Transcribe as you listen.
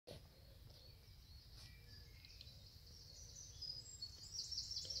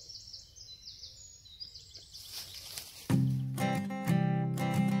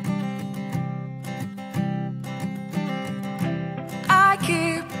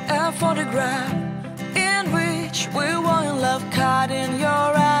photograph in which we were in love, caught in your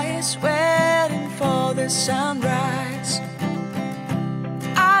eyes, waiting for the sunrise.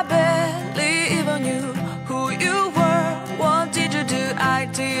 I barely even knew who you were. What did you do? I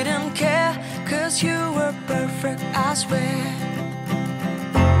didn't care, 'cause you were perfect, I swear.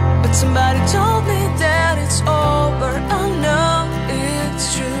 But somebody told me that it's over. I know it's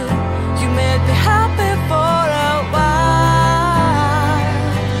true. You made me happy for a while.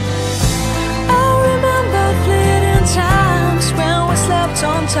 I remember fleeting times when we slept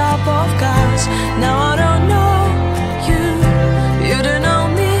on top of cars. Now I don't know you, you don't know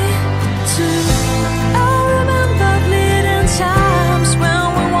me too. I remember fleeting times when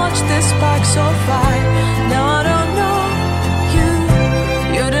we watched the sparks of fire. Now I don't know you,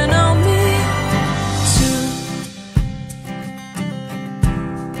 you don't know me too.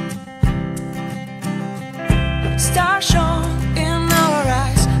 Stars shone in our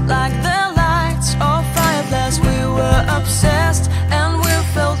eyes like the lights of fireflies. We were obsessed and we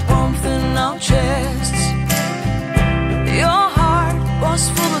felt warmth in our chests. Your heart was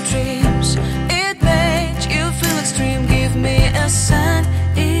full of dreams. It made you feel extreme. Give me a sign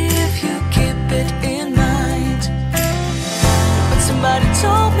if you keep it in mind. But somebody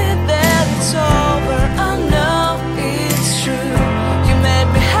told me that it's over. I know it's true. You made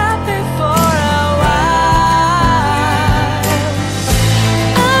me happy for a while.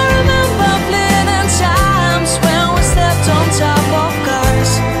 I remember fleeting times when we slept on top of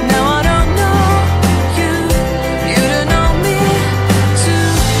cars. Now I don't know you, you don't know me too.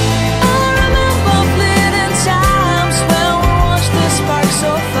 I remember fleeting times when we watched the sparks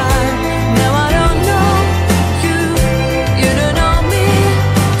of fire. Now I don't know you, you don't know me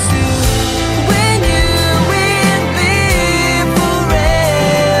too. We knew we'd be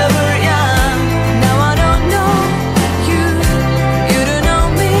forever young. Now I don't know you, you don't know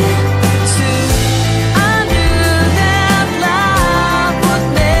me too. I knew that love would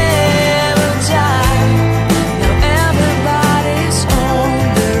never die. Now everybody's on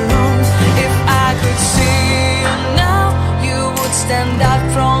their own. If I could see you now, you would stand out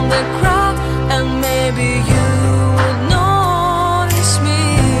from the crowd, and maybe you